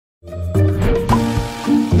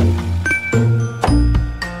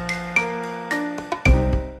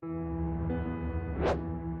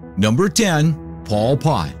Number 10. Pol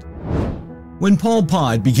Pot. When Pol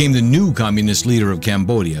Pot became the new communist leader of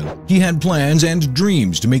Cambodia, he had plans and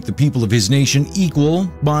dreams to make the people of his nation equal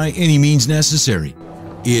by any means necessary.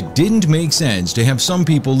 It didn't make sense to have some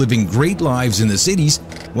people living great lives in the cities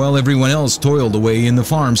while everyone else toiled away in the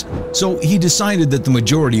farms, so he decided that the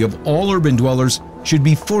majority of all urban dwellers should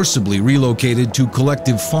be forcibly relocated to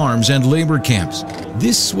collective farms and labor camps.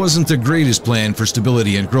 This wasn't the greatest plan for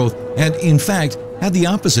stability and growth, and in fact had the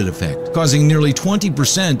opposite effect, causing nearly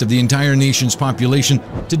 20% of the entire nation's population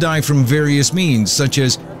to die from various means such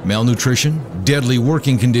as malnutrition, deadly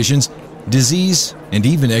working conditions, disease, and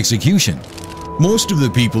even execution. Most of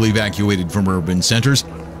the people evacuated from urban centers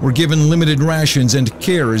were given limited rations and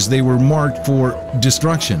care as they were marked for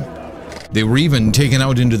destruction. They were even taken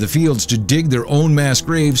out into the fields to dig their own mass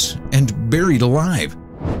graves and buried alive.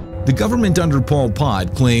 The government under Pol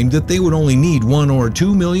Pot claimed that they would only need 1 or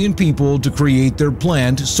 2 million people to create their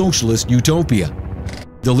planned socialist utopia.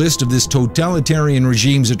 The list of this totalitarian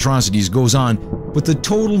regime's atrocities goes on, but the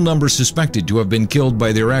total number suspected to have been killed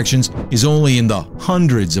by their actions is only in the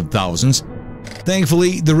hundreds of thousands.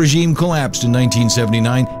 Thankfully, the regime collapsed in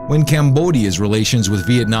 1979 when Cambodia's relations with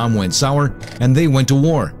Vietnam went sour and they went to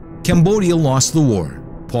war. Cambodia lost the war.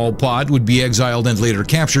 Pol Pot would be exiled and later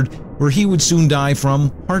captured, where he would soon die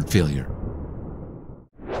from heart failure.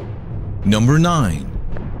 Number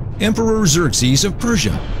 9. Emperor Xerxes of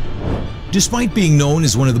Persia. Despite being known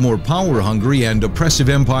as one of the more power-hungry and oppressive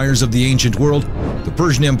empires of the ancient world, the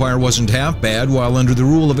Persian Empire wasn't half bad while under the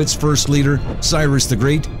rule of its first leader, Cyrus the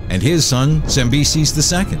Great, and his son, Cambyses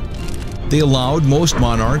II. They allowed most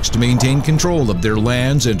monarchs to maintain control of their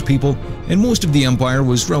lands and people, and most of the empire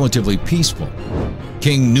was relatively peaceful.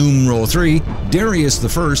 King numero 3, Darius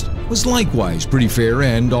I, was likewise pretty fair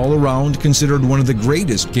and all around considered one of the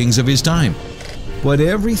greatest kings of his time. But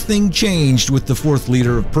everything changed with the fourth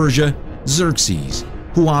leader of Persia, Xerxes,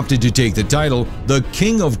 who opted to take the title the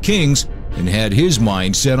King of Kings and had his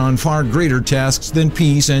mind set on far greater tasks than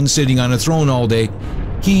peace and sitting on a throne all day.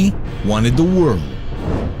 He wanted the world.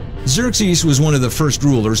 Xerxes was one of the first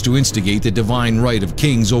rulers to instigate the divine right of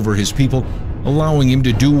kings over his people, allowing him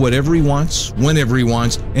to do whatever he wants, whenever he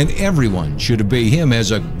wants, and everyone should obey him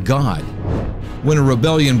as a god. When a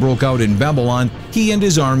rebellion broke out in Babylon, he and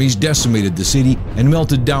his armies decimated the city and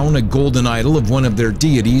melted down a golden idol of one of their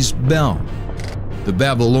deities, Bel. The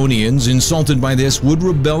Babylonians, insulted by this, would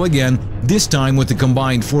rebel again, this time with the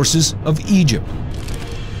combined forces of Egypt.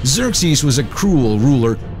 Xerxes was a cruel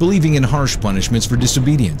ruler, believing in harsh punishments for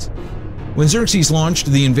disobedience. When Xerxes launched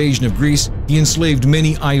the invasion of Greece, he enslaved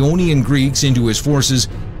many Ionian Greeks into his forces,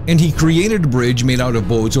 and he created a bridge made out of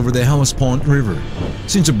boats over the Hellespont River.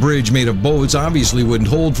 Since a bridge made of boats obviously wouldn't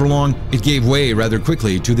hold for long, it gave way rather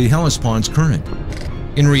quickly to the Hellespont's current.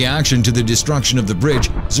 In reaction to the destruction of the bridge,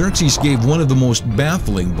 Xerxes gave one of the most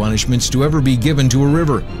baffling punishments to ever be given to a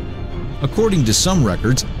river. According to some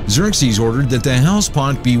records, Xerxes ordered that the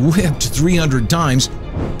Hellespont be whipped 300 times,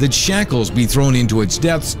 that shackles be thrown into its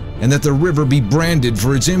depths, and that the river be branded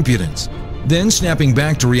for its impudence. Then, snapping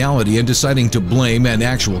back to reality and deciding to blame an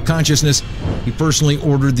actual consciousness, he personally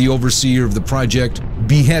ordered the overseer of the project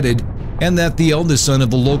beheaded, and that the eldest son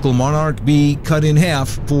of the local monarch be cut in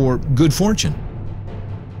half for good fortune.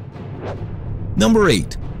 Number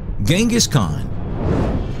 8. Genghis Khan.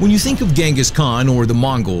 When you think of Genghis Khan or the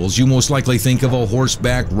Mongols, you most likely think of a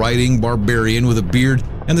horseback riding barbarian with a beard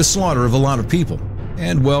and the slaughter of a lot of people.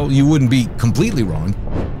 And well, you wouldn't be completely wrong.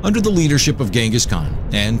 Under the leadership of Genghis Khan,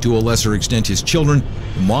 and to a lesser extent his children,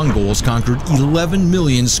 the Mongols conquered 11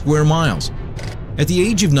 million square miles. At the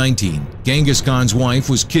age of 19, Genghis Khan's wife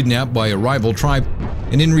was kidnapped by a rival tribe,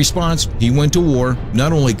 and in response, he went to war,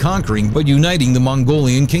 not only conquering but uniting the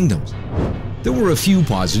Mongolian kingdoms. There were a few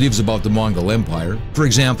positives about the Mongol Empire. For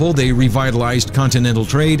example, they revitalized continental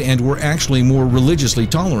trade and were actually more religiously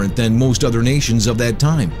tolerant than most other nations of that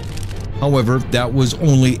time. However, that was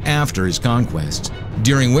only after his conquests,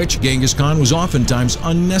 during which Genghis Khan was oftentimes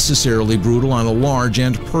unnecessarily brutal on a large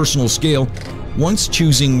and personal scale, once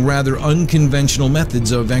choosing rather unconventional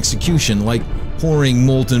methods of execution like pouring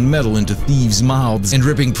molten metal into thieves' mouths and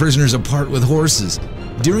ripping prisoners apart with horses.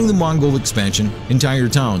 During the Mongol expansion, entire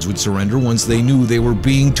towns would surrender once they knew they were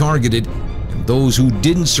being targeted, and those who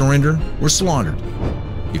didn't surrender were slaughtered.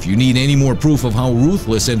 If you need any more proof of how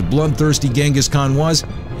ruthless and bloodthirsty Genghis Khan was,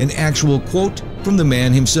 an actual quote from the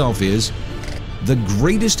man himself is, "The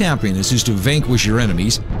greatest happiness is to vanquish your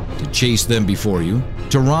enemies, to chase them before you,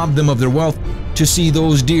 to rob them of their wealth, to see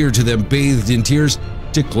those dear to them bathed in tears,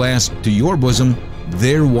 to clasp to your bosom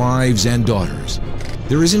their wives and daughters."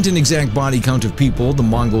 There isn't an exact body count of people the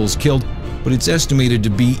Mongols killed, but it's estimated to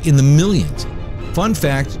be in the millions. Fun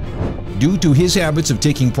fact, Due to his habits of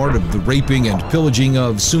taking part of the raping and pillaging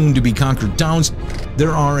of soon-to-be-conquered towns,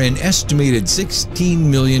 there are an estimated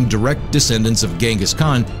 16 million direct descendants of Genghis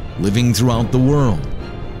Khan living throughout the world.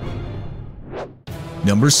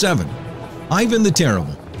 Number 7. Ivan the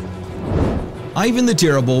Terrible. Ivan the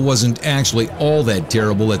Terrible wasn't actually all that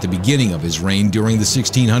terrible at the beginning of his reign during the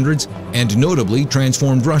 1600s, and notably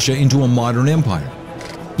transformed Russia into a modern empire.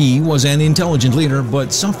 He was an intelligent leader,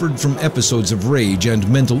 but suffered from episodes of rage and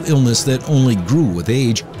mental illness that only grew with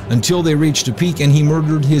age, until they reached a peak and he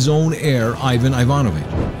murdered his own heir, Ivan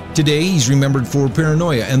Ivanovich. Today he's remembered for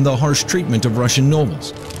paranoia and the harsh treatment of Russian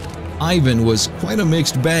nobles. Ivan was quite a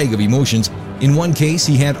mixed bag of emotions. In one case,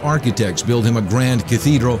 he had architects build him a grand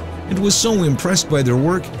cathedral, and was so impressed by their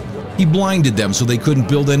work, he blinded them so they couldn't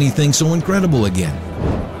build anything so incredible again.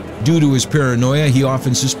 Due to his paranoia, he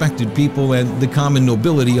often suspected people and the common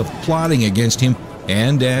nobility of plotting against him,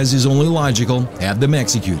 and, as is only logical, had them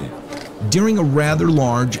executed. During a rather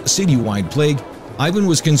large citywide plague, Ivan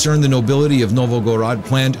was concerned the nobility of Novgorod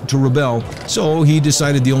planned to rebel, so he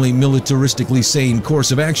decided the only militaristically sane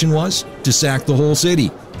course of action was to sack the whole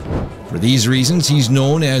city. For these reasons, he's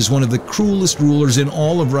known as one of the cruelest rulers in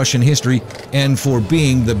all of Russian history, and for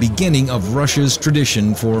being the beginning of Russia's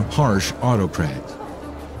tradition for harsh autocrats.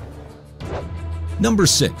 Number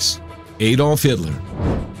 6. Adolf Hitler.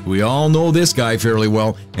 We all know this guy fairly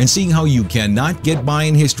well, and seeing how you cannot get by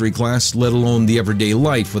in history class, let alone the everyday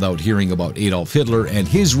life, without hearing about Adolf Hitler and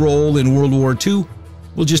his role in World War II,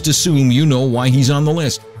 we'll just assume you know why he's on the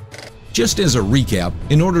list. Just as a recap,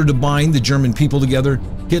 in order to bind the German people together,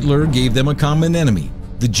 Hitler gave them a common enemy,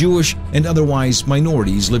 the Jewish and otherwise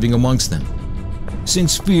minorities living amongst them.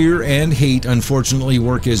 Since fear and hate unfortunately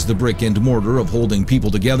work as the brick and mortar of holding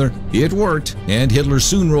people together, it worked, and Hitler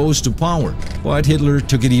soon rose to power. But Hitler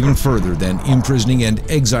took it even further than imprisoning and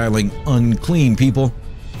exiling unclean people,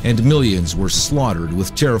 and millions were slaughtered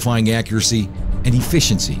with terrifying accuracy and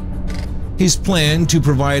efficiency. His plan to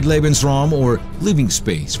provide Lebensraum, or living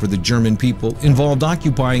space, for the German people involved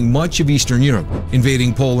occupying much of Eastern Europe,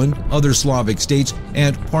 invading Poland, other Slavic states,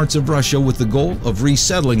 and parts of Russia with the goal of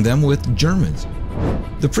resettling them with Germans.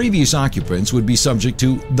 The previous occupants would be subject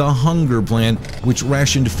to the Hunger Plan, which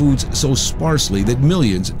rationed foods so sparsely that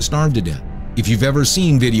millions starved to death. If you've ever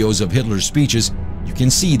seen videos of Hitler's speeches, you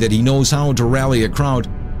can see that he knows how to rally a crowd,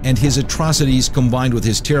 and his atrocities combined with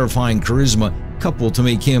his terrifying charisma couple to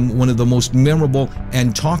make him one of the most memorable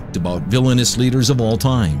and talked about villainous leaders of all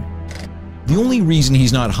time. The only reason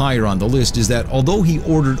he's not higher on the list is that although he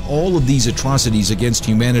ordered all of these atrocities against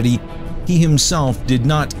humanity, he himself did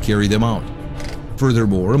not carry them out.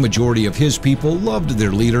 Furthermore, a majority of his people loved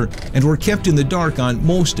their leader and were kept in the dark on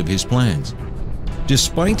most of his plans.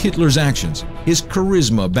 Despite Hitler's actions, his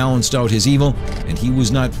charisma balanced out his evil, and he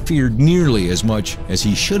was not feared nearly as much as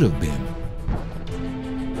he should have been.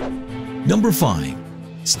 Number 5.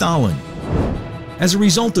 Stalin. As a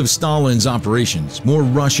result of Stalin's operations, more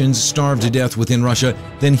Russians starved to death within Russia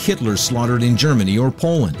than Hitler slaughtered in Germany or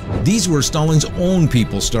Poland. These were Stalin's own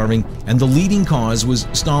people starving, and the leading cause was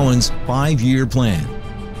Stalin's 5-year plan.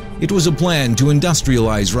 It was a plan to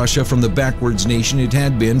industrialize Russia from the backwards nation it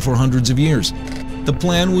had been for hundreds of years. The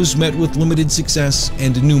plan was met with limited success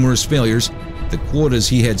and numerous failures. The quotas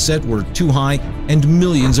he had set were too high, and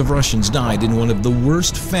millions of Russians died in one of the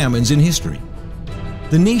worst famines in history.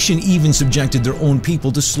 The nation even subjected their own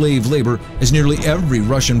people to slave labor, as nearly every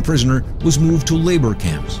Russian prisoner was moved to labor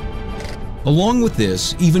camps. Along with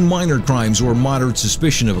this, even minor crimes or moderate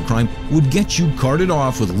suspicion of a crime would get you carted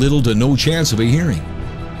off with little to no chance of a hearing.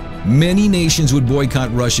 Many nations would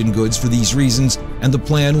boycott Russian goods for these reasons, and the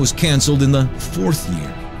plan was cancelled in the 4th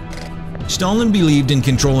year. Stalin believed in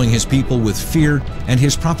controlling his people with fear, and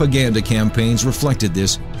his propaganda campaigns reflected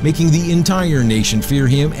this, making the entire nation fear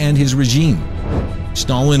him and his regime.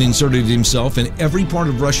 Stalin inserted himself in every part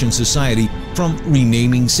of Russian society, from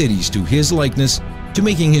renaming cities to his likeness to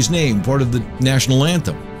making his name part of the national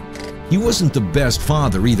anthem. He wasn't the best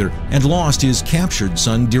father either, and lost his captured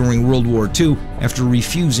son during World War II after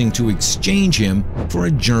refusing to exchange him for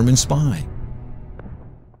a German spy.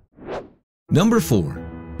 Number 4.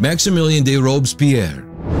 Maximilien de Robespierre.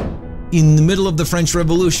 In the middle of the French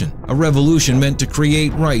Revolution, a revolution meant to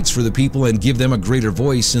create rights for the people and give them a greater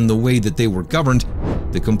voice in the way that they were governed,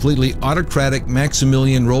 the completely autocratic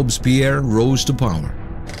Maximilien Robespierre rose to power.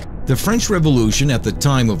 The French Revolution at the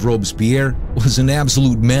time of Robespierre was an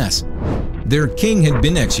absolute mess. Their king had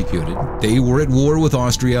been executed, they were at war with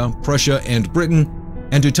Austria, Prussia, and Britain,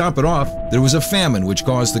 and to top it off, there was a famine which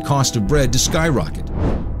caused the cost of bread to skyrocket.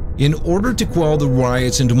 In order to quell the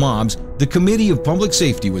riots and mobs, the Committee of Public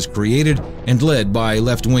Safety was created and led by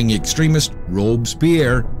left-wing extremist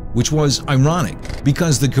Robespierre, which was ironic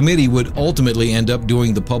because the committee would ultimately end up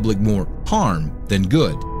doing the public more harm than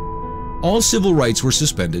good. All civil rights were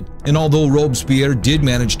suspended, and although Robespierre did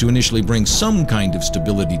manage to initially bring some kind of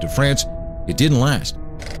stability to France, it didn't last.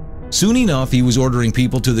 Soon enough, he was ordering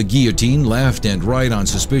people to the guillotine left and right on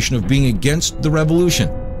suspicion of being against the revolution.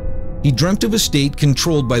 He dreamt of a state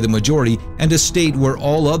controlled by the majority and a state where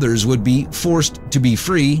all others would be forced to be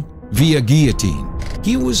free via guillotine.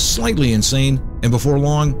 He was slightly insane, and before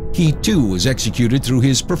long, he too was executed through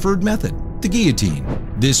his preferred method, the guillotine.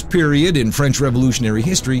 This period in French revolutionary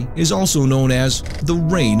history is also known as the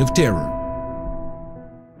Reign of Terror.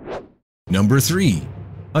 Number 3.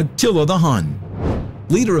 Attila the Hun.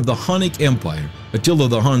 Leader of the Hunnic Empire, Attila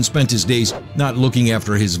the Hun spent his days not looking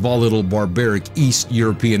after his volatile barbaric East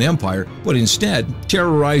European empire, but instead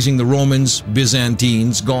terrorizing the Romans,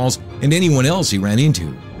 Byzantines, Gauls, and anyone else he ran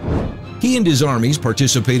into. He and his armies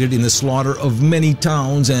participated in the slaughter of many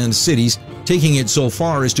towns and cities, taking it so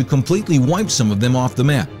far as to completely wipe some of them off the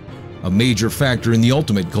map, a major factor in the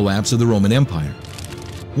ultimate collapse of the Roman Empire.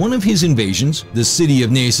 One of his invasions, the city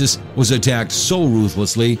of Naissus, was attacked so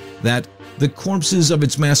ruthlessly that the corpses of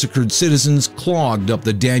its massacred citizens clogged up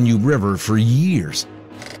the Danube River for years.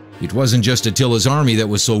 It wasn't just Attila's army that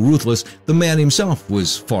was so ruthless, the man himself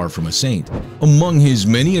was far from a saint. Among his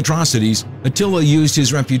many atrocities, Attila used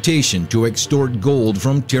his reputation to extort gold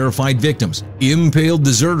from terrified victims, impaled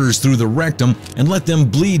deserters through the rectum and let them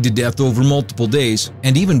bleed to death over multiple days,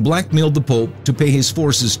 and even blackmailed the Pope to pay his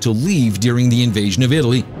forces to leave during the invasion of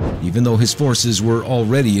Italy, even though his forces were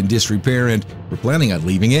already in disrepair and were planning on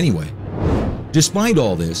leaving anyway. Despite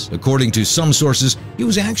all this, according to some sources, he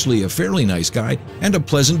was actually a fairly nice guy and a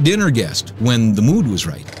pleasant dinner guest when the mood was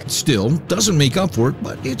right. Still, doesn't make up for it,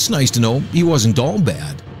 but it's nice to know he wasn't all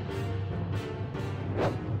bad.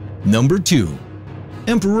 Number 2.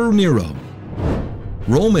 Emperor Nero.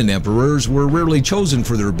 Roman emperors were rarely chosen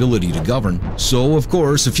for their ability to govern, so of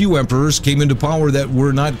course a few emperors came into power that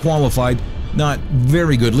were not qualified, not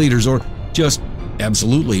very good leaders, or just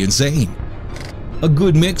absolutely insane. A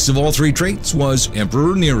good mix of all three traits was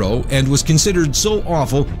Emperor Nero, and was considered so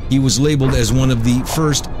awful he was labeled as one of the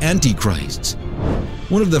first antichrists.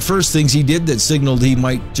 One of the first things he did that signaled he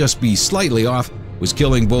might just be slightly off was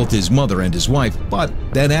killing both his mother and his wife, but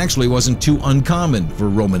that actually wasn't too uncommon for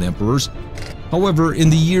Roman emperors. However,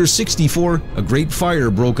 in the year 64, a great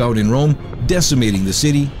fire broke out in Rome, decimating the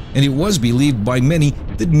city, and it was believed by many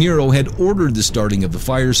that Nero had ordered the starting of the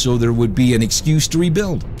fire so there would be an excuse to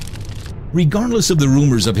rebuild. Regardless of the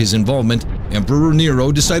rumors of his involvement, Emperor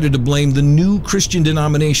Nero decided to blame the new Christian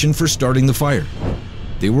denomination for starting the fire.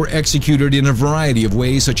 They were executed in a variety of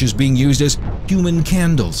ways, such as being used as human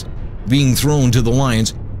candles, being thrown to the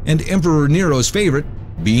lions, and Emperor Nero's favorite,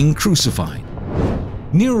 being crucified.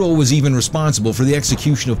 Nero was even responsible for the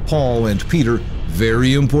execution of Paul and Peter,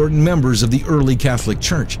 very important members of the early Catholic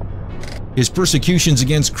Church. His persecutions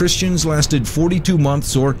against Christians lasted 42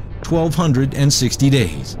 months or 1,260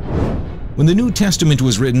 days. When the New Testament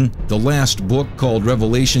was written, the last book, called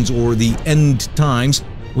Revelations or the End Times,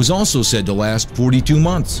 was also said to last 42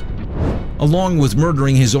 months. Along with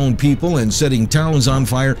murdering his own people and setting towns on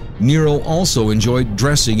fire, Nero also enjoyed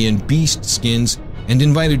dressing in beast skins and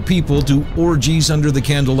invited people to orgies under the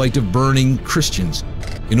candlelight of burning Christians.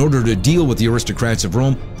 In order to deal with the aristocrats of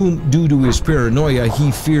Rome, whom due to his paranoia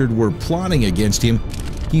he feared were plotting against him,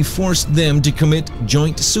 he forced them to commit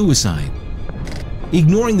joint suicide.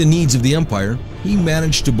 Ignoring the needs of the empire, he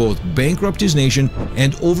managed to both bankrupt his nation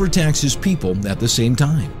and overtax his people at the same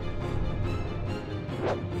time.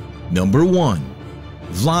 Number 1.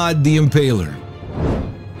 Vlad the Impaler.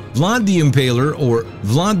 Vlad the Impaler, or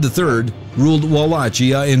Vlad III, ruled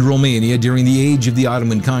Wallachia in Romania during the age of the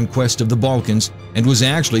Ottoman conquest of the Balkans and was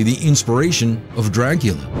actually the inspiration of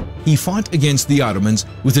Dracula. He fought against the Ottomans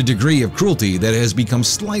with a degree of cruelty that has become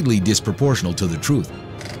slightly disproportional to the truth.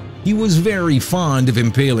 He was very fond of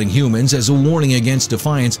impaling humans as a warning against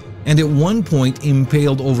defiance, and at one point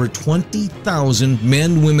impaled over 20,000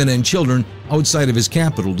 men, women, and children outside of his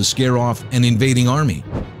capital to scare off an invading army.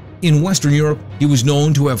 In Western Europe, he was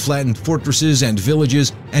known to have flattened fortresses and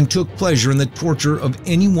villages and took pleasure in the torture of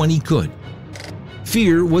anyone he could.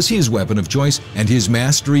 Fear was his weapon of choice, and his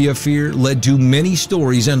mastery of fear led to many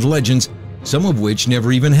stories and legends, some of which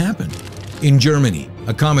never even happened. In Germany,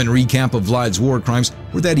 a common recap of Vlad's war crimes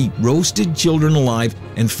were that he roasted children alive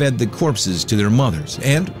and fed the corpses to their mothers,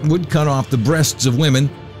 and would cut off the breasts of women,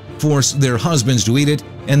 force their husbands to eat it,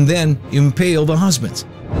 and then impale the husbands.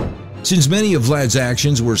 Since many of Vlad's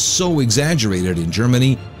actions were so exaggerated in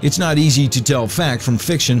Germany, it's not easy to tell fact from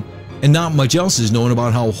fiction, and not much else is known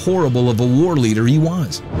about how horrible of a war leader he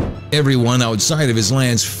was. Everyone outside of his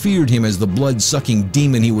lands feared him as the blood-sucking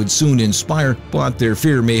demon he would soon inspire, but their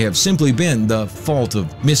fear may have simply been the fault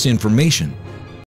of misinformation.